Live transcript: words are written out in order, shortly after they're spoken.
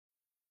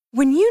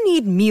When you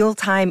need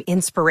mealtime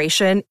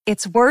inspiration,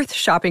 it's worth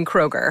shopping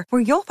Kroger,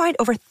 where you'll find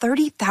over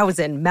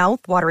 30,000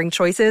 mouth-watering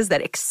choices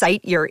that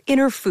excite your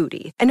inner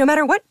foodie. And no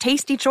matter what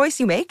tasty choice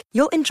you make,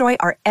 you'll enjoy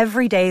our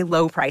everyday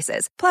low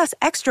prices, plus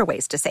extra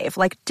ways to save,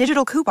 like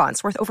digital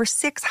coupons worth over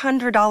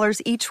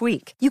 $600 each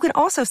week. You can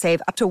also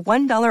save up to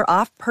 $1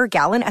 off per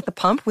gallon at the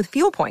pump with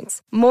fuel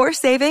points. More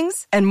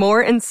savings and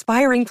more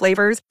inspiring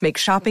flavors make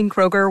shopping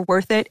Kroger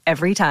worth it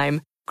every time.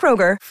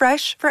 Kroger,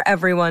 fresh for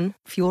everyone.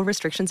 Fuel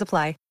restrictions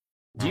apply.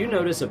 Do you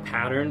notice a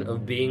pattern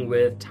of being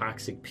with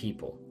toxic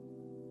people?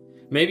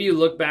 Maybe you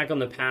look back on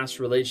the past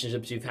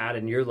relationships you've had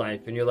in your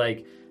life and you're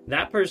like,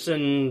 that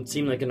person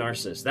seemed like a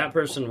narcissist. That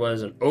person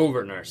was an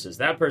overt narcissist.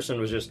 That person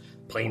was just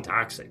plain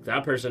toxic.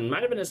 That person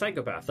might have been a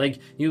psychopath. Like,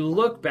 you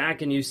look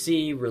back and you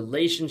see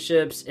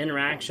relationships,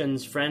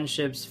 interactions,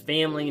 friendships,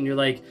 family, and you're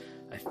like,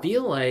 I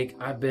feel like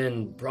I've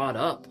been brought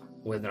up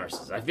with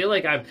narcissists. I feel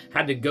like I've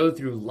had to go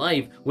through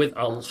life with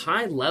a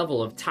high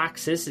level of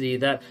toxicity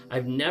that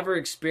I've never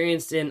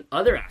experienced in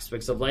other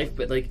aspects of life,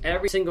 but like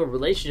every single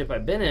relationship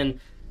I've been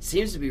in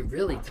seems to be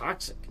really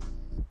toxic.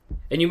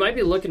 And you might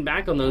be looking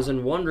back on those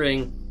and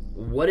wondering,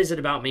 what is it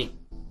about me?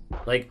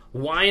 Like,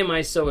 why am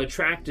I so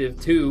attractive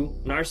to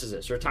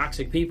narcissists or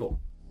toxic people?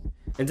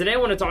 And today I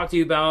want to talk to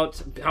you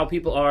about how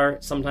people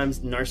are sometimes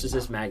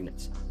narcissist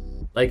magnets.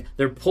 Like,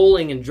 they're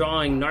pulling and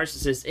drawing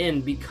narcissists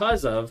in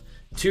because of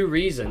two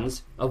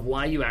reasons of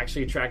why you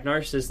actually attract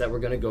narcissists that we're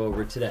going to go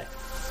over today.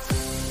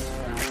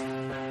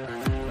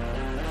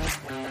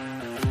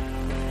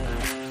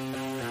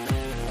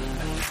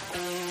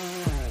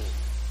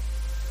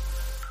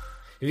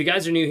 If you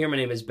guys are new here, my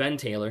name is Ben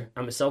Taylor.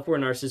 I'm a self-aware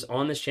narcissist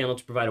on this channel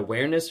to provide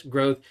awareness,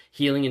 growth,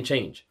 healing, and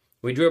change.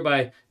 We do it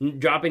by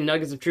dropping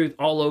nuggets of truth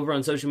all over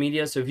on social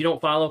media. So if you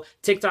don't follow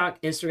TikTok,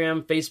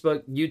 Instagram,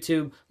 Facebook,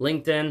 YouTube,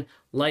 LinkedIn,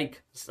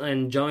 like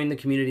and join the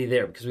community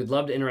there because we'd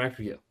love to interact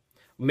with you.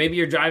 Maybe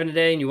you're driving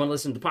today and you want to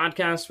listen to the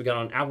podcast. We got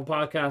on Apple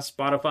Podcasts,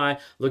 Spotify.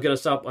 Look at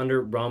us up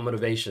under Raw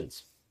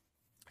Motivations.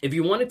 If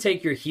you want to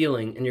take your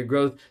healing and your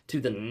growth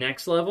to the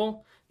next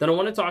level, then I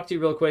want to talk to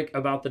you real quick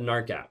about the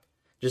NARC app.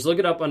 Just look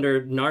it up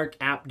under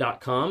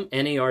narcapp.com,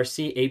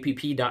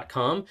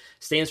 NARCAPP.com.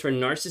 Stands for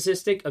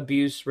Narcissistic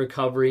Abuse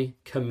Recovery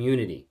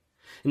Community.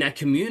 And that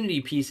community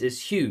piece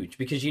is huge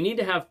because you need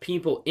to have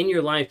people in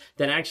your life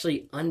that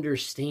actually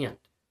understand.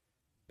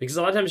 Because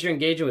a lot of times you're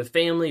engaging with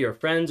family or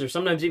friends or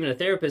sometimes even a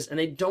therapist and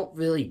they don't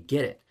really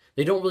get it.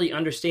 They don't really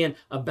understand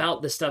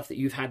about the stuff that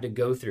you've had to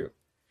go through.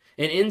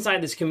 And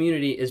inside this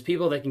community is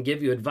people that can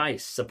give you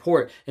advice,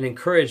 support, and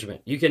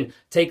encouragement. You can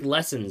take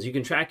lessons. You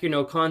can track your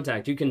no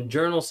contact. You can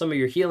journal some of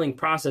your healing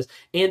process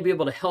and be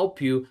able to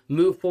help you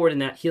move forward in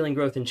that healing,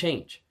 growth, and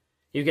change.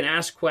 You can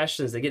ask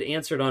questions that get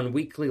answered on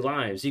weekly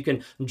lives. You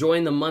can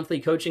join the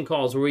monthly coaching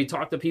calls where we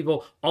talk to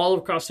people all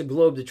across the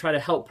globe to try to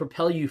help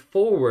propel you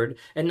forward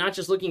and not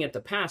just looking at the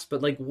past,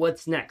 but like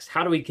what's next?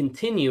 How do we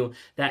continue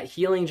that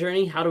healing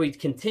journey? How do we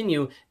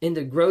continue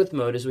into growth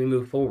mode as we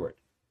move forward?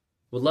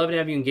 Would love to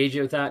have you engage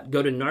with that.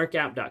 Go to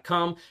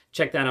narcapp.com.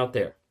 Check that out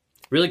there.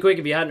 Really quick,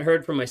 if you hadn't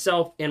heard from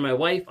myself and my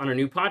wife on our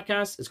new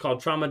podcast, it's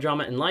called Trauma,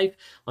 Drama, and Life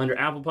under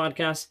Apple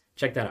Podcasts.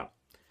 Check that out.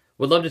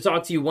 Would love to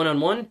talk to you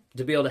one-on-one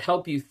to be able to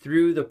help you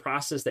through the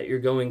process that you're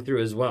going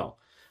through as well.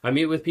 I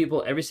meet with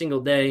people every single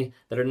day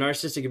that are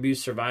narcissistic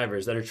abuse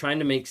survivors that are trying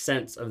to make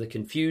sense of the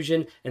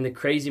confusion and the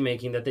crazy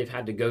making that they've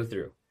had to go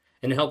through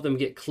and help them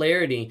get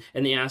clarity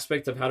in the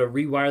aspect of how to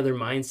rewire their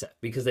mindset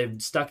because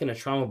they've stuck in a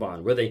trauma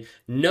bond where they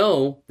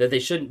know that they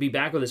shouldn't be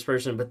back with this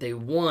person, but they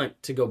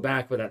want to go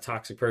back with that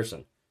toxic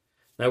person.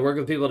 I work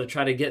with people to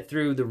try to get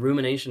through the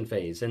rumination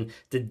phase and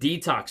to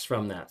detox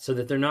from that so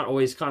that they're not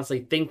always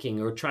constantly thinking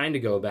or trying to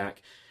go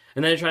back.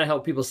 And then I try to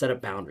help people set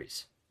up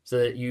boundaries so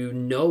that you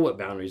know what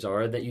boundaries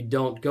are, that you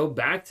don't go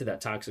back to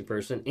that toxic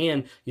person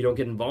and you don't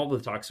get involved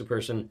with a toxic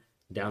person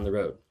down the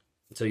road.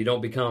 So you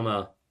don't become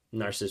a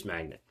narcissist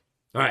magnet.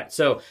 All right,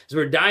 so as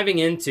we're diving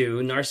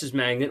into narcissist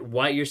magnet,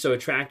 why you're so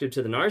attracted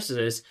to the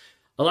narcissist,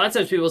 a lot of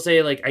times people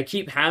say, like, I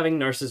keep having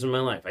narcissism in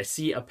my life. I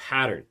see a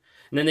pattern.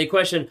 And then they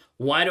question,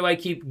 why do I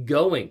keep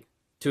going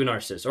to a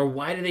narcissist? Or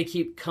why do they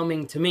keep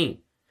coming to me?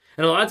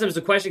 And a lot of times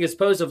the question gets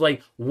posed of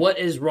like, what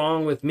is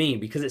wrong with me?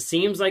 Because it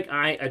seems like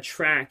I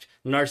attract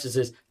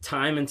narcissists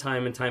time and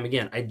time and time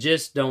again. I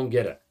just don't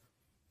get it.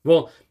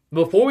 Well,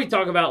 before we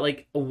talk about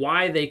like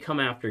why they come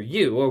after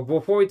you, or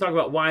before we talk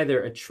about why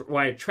they're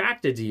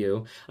attracted to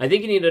you, I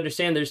think you need to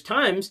understand there's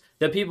times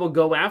that people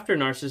go after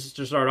narcissists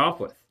to start off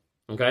with.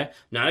 Okay,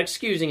 not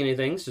excusing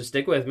anything, so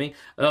stick with me.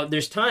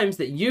 There's times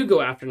that you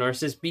go after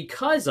narcissists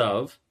because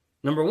of,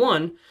 number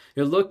one,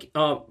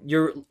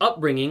 your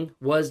upbringing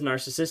was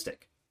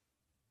narcissistic.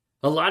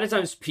 A lot of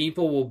times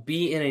people will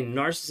be in a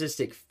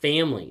narcissistic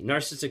family,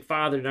 narcissistic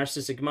father,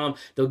 narcissistic mom.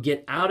 They'll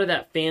get out of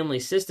that family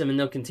system and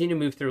they'll continue to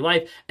move through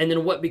life. And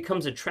then what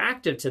becomes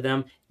attractive to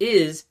them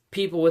is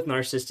people with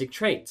narcissistic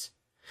traits.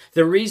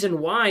 The reason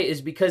why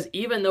is because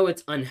even though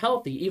it's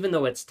unhealthy, even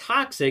though it's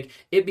toxic,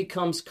 it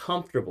becomes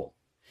comfortable.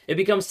 It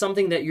becomes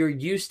something that you're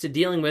used to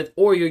dealing with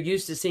or you're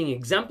used to seeing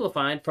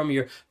exemplified from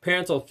your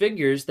parental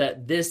figures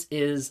that this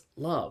is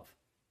love.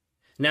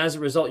 And as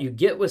a result, you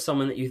get with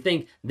someone that you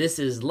think this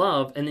is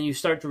love, and then you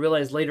start to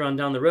realize later on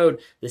down the road,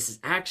 this is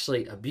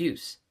actually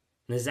abuse.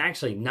 And this is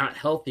actually not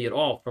healthy at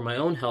all for my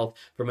own health,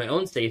 for my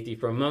own safety,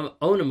 for my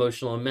own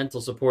emotional and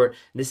mental support.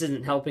 This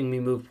isn't helping me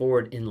move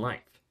forward in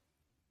life.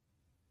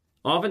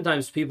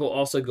 Oftentimes, people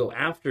also go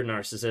after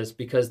narcissists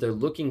because they're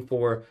looking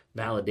for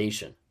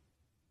validation.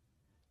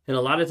 And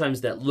a lot of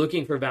times that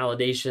looking for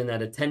validation,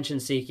 that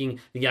attention seeking,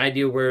 the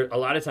idea where a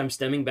lot of times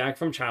stemming back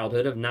from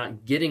childhood of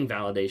not getting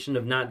validation,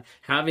 of not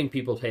having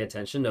people pay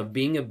attention, of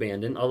being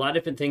abandoned, a lot of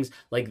different things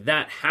like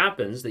that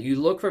happens, that you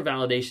look for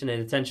validation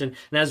and attention,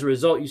 and as a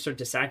result, you start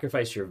to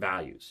sacrifice your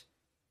values.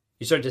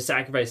 You start to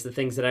sacrifice the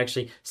things that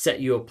actually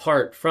set you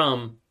apart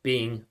from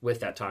being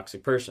with that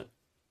toxic person.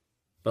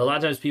 But a lot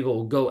of times people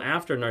will go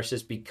after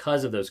narcissists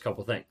because of those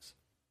couple things.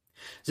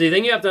 So the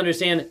thing you have to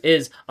understand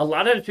is a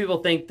lot of people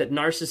think that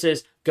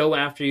narcissists go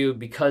after you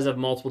because of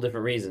multiple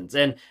different reasons.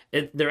 And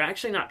they're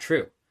actually not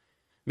true.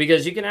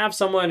 Because you can have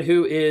someone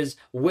who is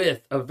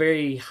with a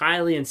very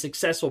highly and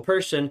successful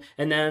person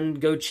and then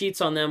go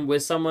cheats on them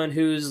with someone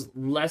who's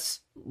less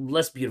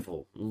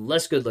beautiful,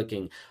 less good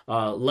looking,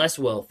 less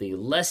wealthy,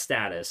 less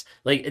status.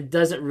 Like, it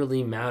doesn't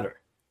really matter.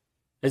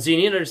 And so you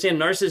need to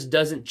understand narcissist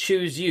doesn't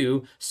choose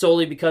you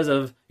solely because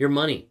of your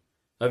money,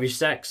 of your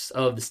sex,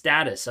 of the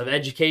status, of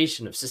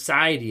education, of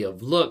society,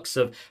 of looks,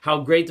 of how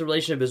great the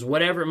relationship is,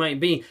 whatever it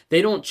might be.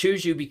 They don't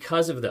choose you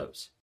because of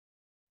those.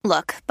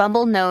 Look,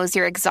 Bumble knows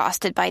you're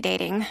exhausted by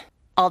dating.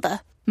 All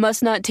the,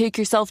 must not take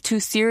yourself too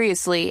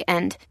seriously,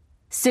 and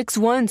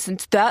 6'1"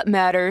 since that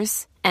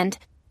matters. And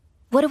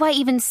what do I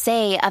even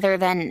say other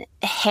than,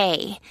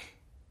 hey?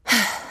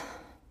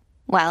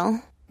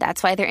 Well,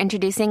 that's why they're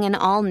introducing an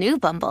all-new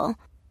Bumble,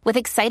 with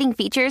exciting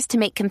features to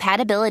make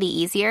compatibility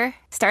easier,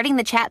 starting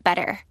the chat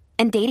better,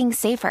 and dating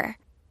safer.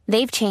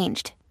 They've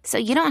changed, so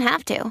you don't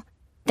have to.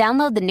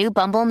 Download the new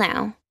Bumble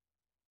now.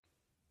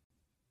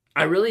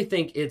 I really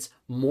think it's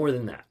more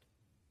than that.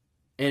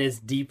 And it's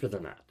deeper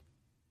than that.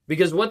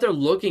 Because what they're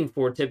looking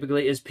for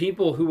typically is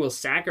people who will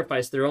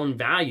sacrifice their own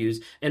values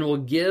and will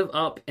give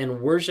up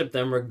and worship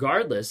them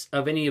regardless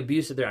of any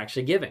abuse that they're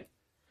actually giving.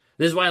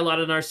 This is why a lot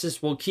of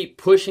narcissists will keep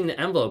pushing the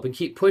envelope and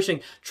keep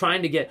pushing,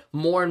 trying to get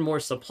more and more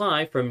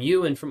supply from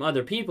you and from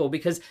other people,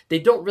 because they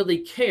don't really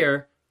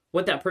care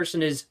what that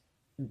person is,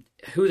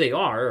 who they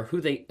are, or who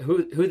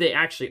they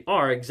actually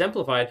are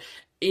exemplified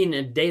in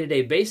a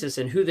day-to-day basis,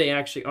 and who they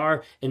actually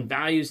are in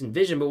values and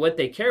vision. But what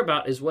they care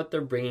about is what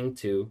they're bringing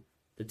to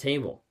the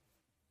table.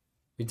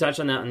 We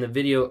touched on that in the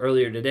video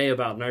earlier today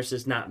about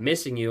narcissists not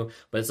missing you,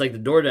 but it's like the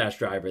DoorDash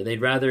driver.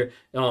 They'd rather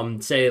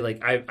say,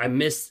 like, I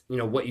miss,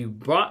 what you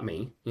brought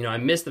me. I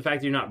miss the fact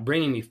that you're not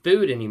bringing me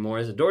food anymore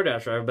as a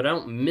DoorDash driver, but I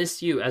don't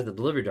miss you as the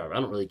delivery driver. I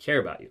don't really care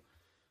about you.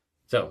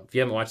 So if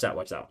you haven't watched that,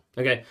 watch that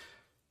one. Okay.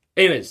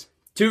 Anyways,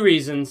 2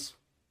 reasons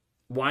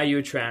why you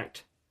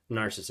attract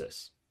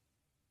narcissists.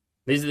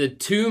 These are the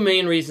 2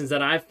 main reasons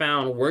that I've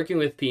found working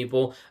with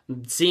people,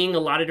 seeing a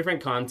lot of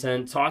different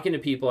content, talking to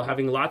people,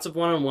 having lots of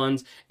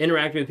one-on-ones,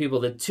 interacting with people.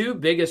 The 2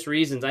 biggest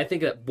reasons I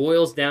think that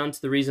boils down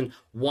to the reason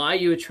why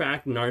you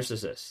attract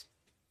narcissists.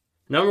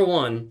 Number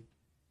 1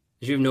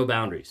 is you have no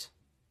boundaries.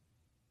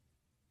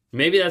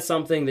 Maybe that's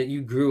something that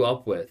you grew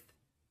up with,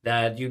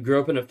 that you grew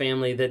up in a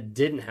family that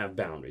didn't have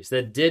boundaries,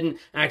 that didn't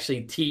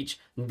actually teach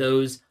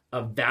those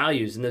of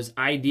values and those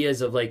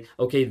ideas of, like,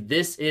 okay,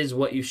 this is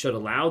what you should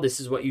allow, this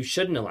is what you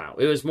shouldn't allow.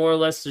 It was more or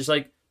less just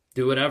like,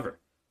 do whatever.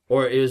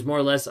 Or it was more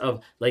or less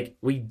of, like,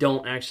 we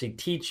don't actually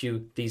teach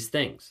you these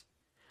things.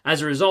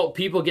 As a result,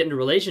 people get into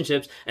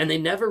relationships and they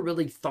never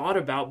really thought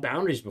about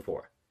boundaries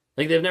before.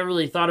 Like, they've never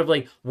really thought of,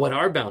 like, what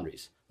are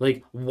boundaries?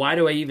 Like, why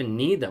do I even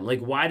need them?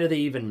 Like, why do they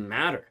even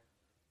matter?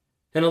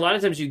 And a lot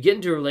of times you get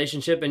into a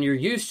relationship and you're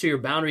used to your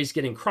boundaries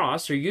getting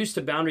crossed, you're used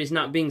to boundaries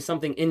not being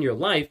something in your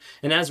life,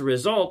 and as a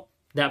result,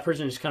 that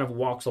person just kind of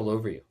walks all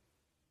over you.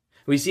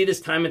 We see this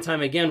time and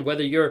time again,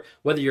 whether you're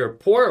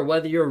poor or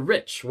whether you're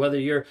rich, whether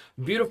you're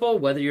beautiful,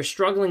 whether you're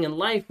struggling in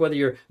life, whether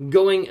you're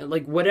going,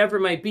 like, whatever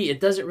it might be. It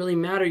doesn't really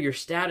matter your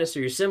status or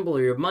your symbol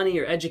or your money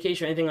or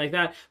education or anything like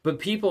that. But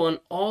people in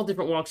all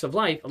different walks of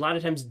life a lot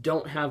of times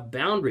don't have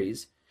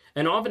boundaries.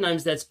 And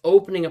oftentimes that's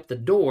opening up the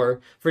door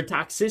for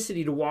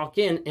toxicity to walk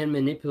in and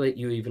manipulate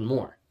you even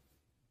more.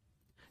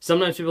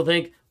 Sometimes people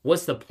think,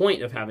 what's the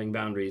point of having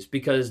boundaries?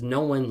 Because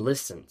no one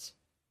listens.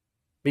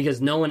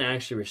 Because no one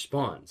actually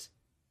responds.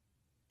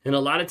 And a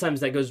lot of times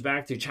that goes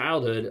back to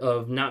childhood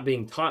of not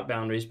being taught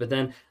boundaries, but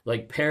then,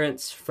 like,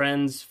 parents,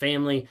 friends,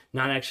 family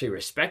not actually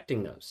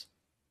respecting those.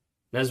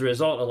 And as a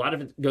result, a lot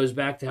of it goes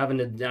back to having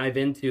to dive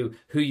into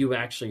who you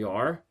actually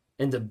are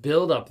and to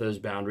build up those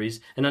boundaries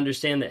and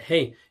understand that,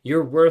 hey,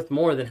 you're worth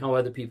more than how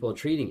other people are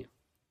treating you.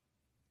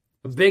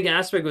 A big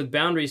aspect with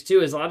boundaries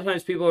too is a lot of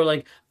times people are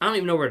like, I don't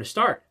even know where to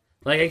start.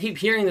 Like, I keep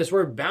hearing this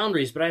word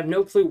boundaries, but I have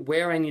no clue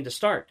where I need to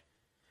start.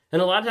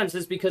 And a lot of times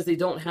it's because they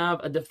don't have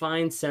a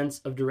defined sense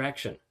of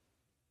direction.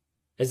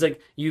 It's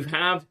like you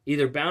have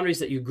either boundaries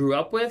that you grew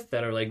up with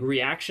that are like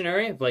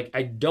reactionary, like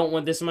I don't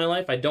want this in my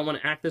life. I don't want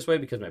to act this way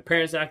because my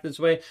parents act this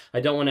way.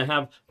 I don't want to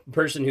have a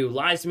person who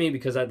lies to me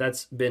because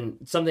that's been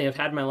something I've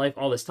had in my life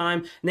all this time.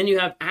 And then you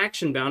have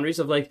action boundaries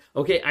of like,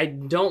 okay, I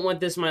don't want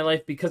this in my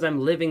life because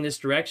I'm living this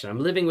direction. I'm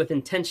living with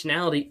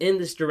intentionality in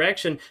this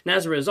direction. And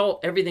as a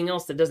result, everything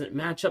else that doesn't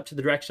match up to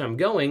the direction I'm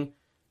going,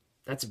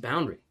 that's a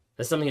boundary.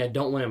 That's something I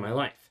don't want in my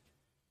life.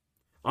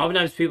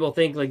 Oftentimes people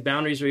think like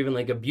boundaries are even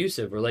like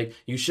abusive or like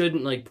you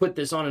shouldn't like put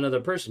this on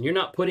another person. You're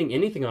not putting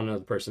anything on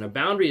another person. A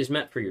boundary is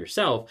meant for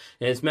yourself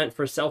and it's meant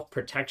for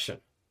self-protection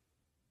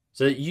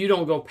so that you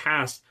don't go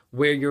past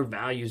where your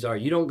values are.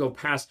 You don't go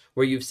past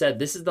where you've said,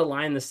 this is the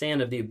line in the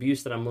sand of the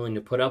abuse that I'm willing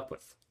to put up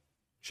with.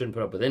 Shouldn't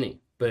put up with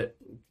any, but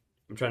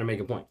I'm trying to make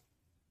a point.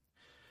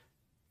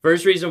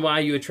 First reason why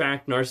you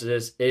attract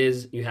narcissists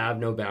is you have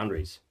no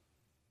boundaries.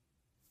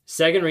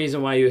 Second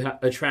reason why you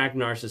attract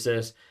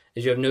narcissists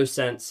is you have no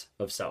sense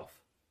of self.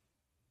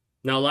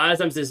 Now, a lot of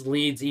times this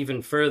leads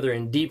even further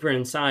and deeper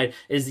inside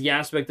is the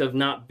aspect of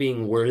not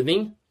being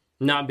worthy,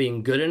 not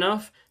being good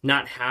enough,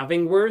 not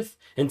having worth.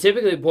 And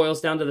typically it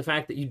boils down to the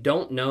fact that you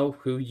don't know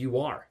who you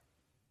are.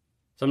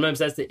 Sometimes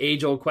that's the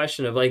age-old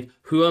question of like,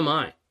 who am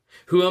I?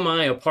 Who am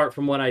I apart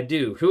from what I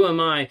do? Who am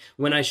I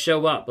when I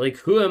show up? Like,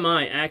 who am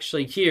I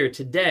actually here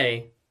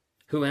today?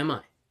 Who am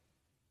I?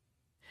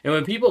 And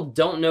when people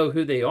don't know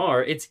who they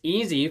are, it's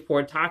easy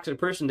for a toxic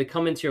person to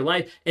come into your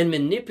life and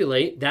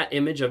manipulate that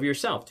image of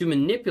yourself, to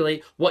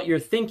manipulate what you're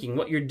thinking,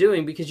 what you're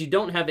doing, because you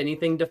don't have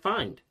anything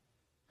defined.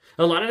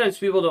 A lot of times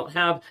people don't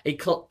have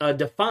a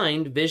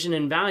defined vision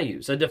and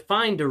values, a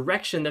defined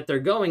direction that they're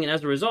going. And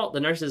as a result, the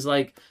narcissist is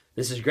like,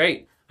 this is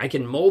great. I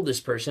can mold this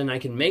person. I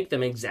can make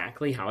them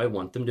exactly how I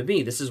want them to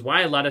be. This is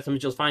why a lot of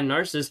times you'll find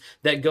narcissists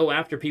that go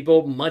after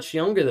people much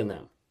younger than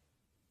them.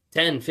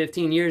 10,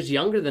 15 years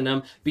younger than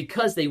them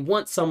because they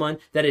want someone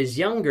that is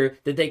younger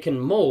that they can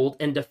mold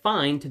and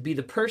define to be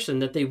the person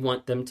that they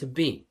want them to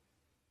be.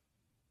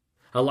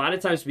 A lot of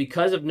times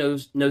because of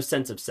no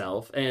sense of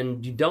self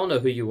and you don't know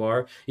who you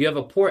are, you have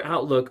a poor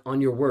outlook on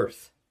your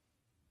worth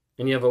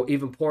and you have an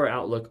even poorer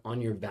outlook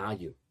on your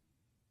value.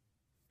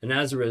 And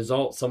as a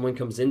result, someone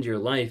comes into your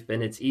life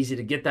and it's easy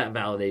to get that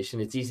validation.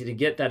 It's easy to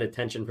get that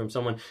attention from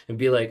someone and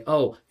be like,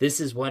 oh,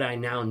 this is what I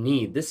now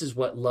need. This is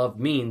what love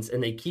means.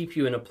 And they keep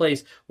you in a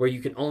place where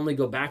you can only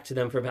go back to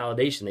them for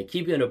validation. They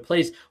keep you in a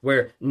place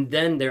where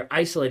then they're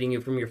isolating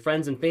you from your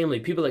friends and family,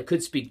 people that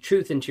could speak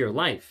truth into your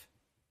life.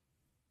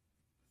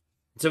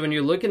 So when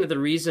you're looking at the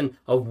reason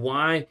of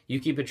why you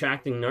keep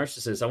attracting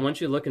narcissists, I want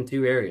you to look in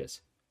two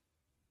areas.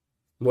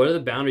 What are the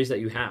boundaries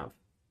that you have?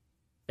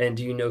 And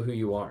do you know who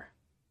you are?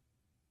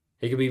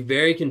 It can be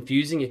very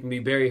confusing. It can be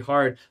very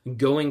hard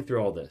going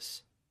through all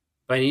this.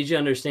 But I need you to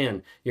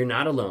understand, you're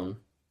not alone,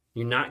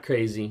 you're not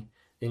crazy,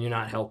 and you're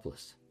not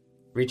helpless.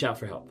 Reach out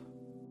for help.